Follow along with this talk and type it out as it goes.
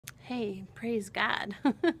Hey, praise God.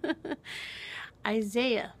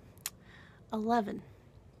 Isaiah 11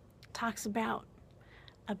 talks about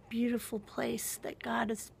a beautiful place that God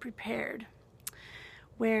has prepared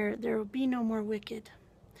where there will be no more wicked.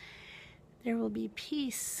 There will be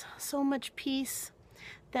peace, so much peace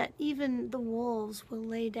that even the wolves will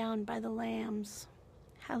lay down by the lambs.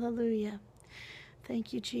 Hallelujah.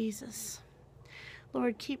 Thank you, Jesus.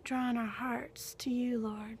 Lord, keep drawing our hearts to you,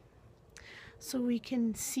 Lord, so we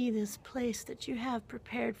can see this place that you have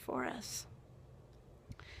prepared for us.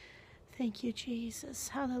 Thank you, Jesus.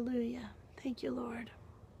 Hallelujah. Thank you, Lord.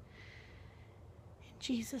 In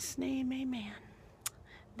Jesus' name, amen.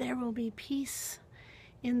 There will be peace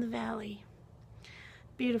in the valley.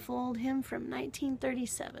 Beautiful old hymn from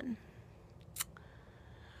 1937.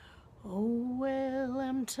 Oh, well,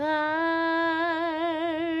 I'm tired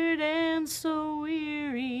and so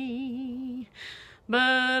weary,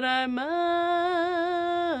 but I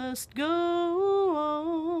must go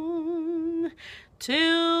on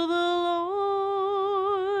till the Lord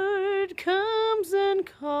comes and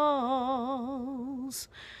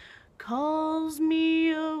calls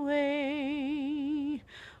me away.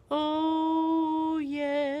 Oh,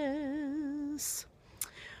 yes.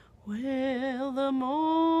 Well, the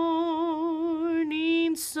morning's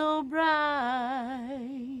so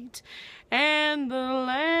bright, and the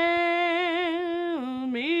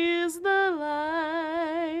Lamb is the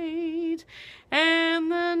light,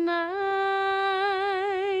 and the night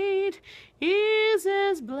is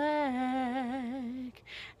as black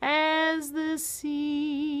as the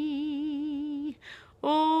sea.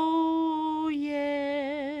 Oh,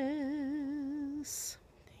 yes.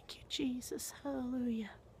 Thank you, Jesus. Hallelujah.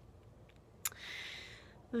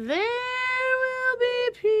 There will be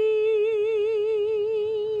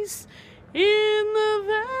peace in the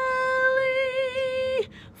valley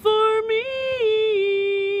for me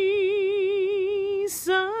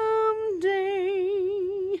someday.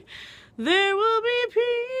 There will be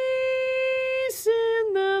peace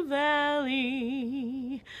in the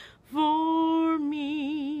valley for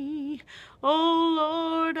me. Oh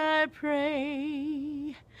Lord, I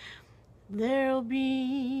pray there'll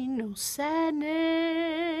be no sadness,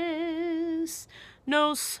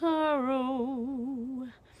 no sorrow,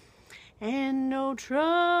 and no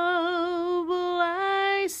trouble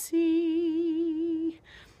I see.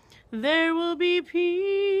 There will be peace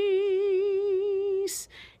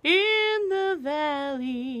in the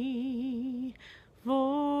valley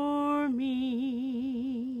for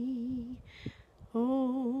me.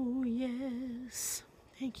 Oh, yes.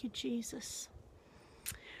 Thank you, Jesus.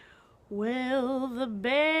 Well, the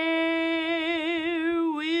bear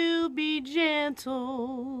will be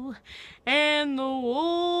gentle, and the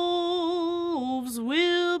wolves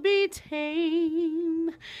will be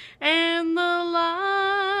tame, and the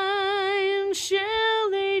lion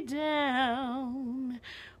shall lay down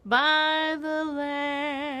by the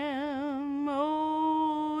lamb.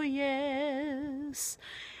 Oh, yes.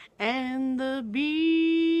 And the beasts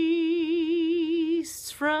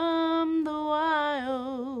from the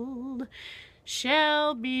wild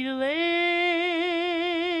shall be led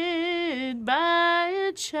by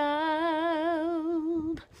a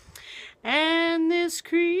child, and this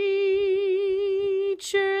creature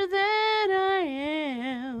that I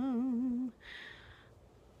am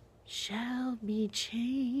shall be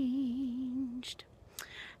changed.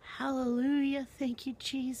 Hallelujah. Thank you,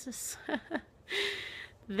 Jesus.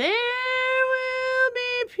 There will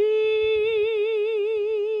be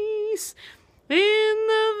peace in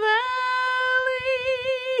the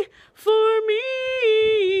valley for me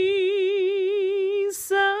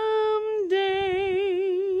someday.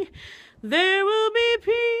 There will be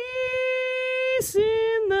peace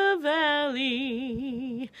in the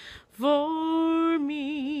valley for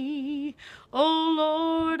me. Oh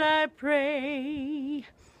Lord, I pray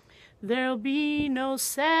there'll be no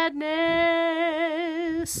sadness,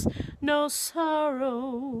 no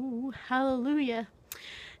sorrow, hallelujah,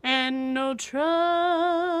 and no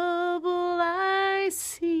trouble I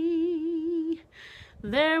see.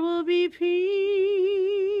 There will be peace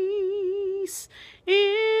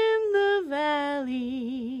in the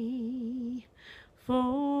valley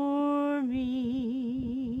for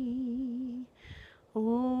me.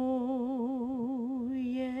 Oh,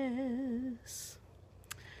 yes.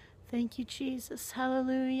 Thank you, Jesus.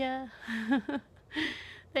 Hallelujah.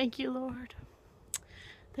 Thank you, Lord.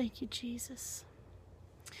 Thank you, Jesus.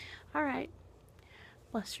 All right.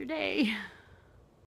 Bless your day.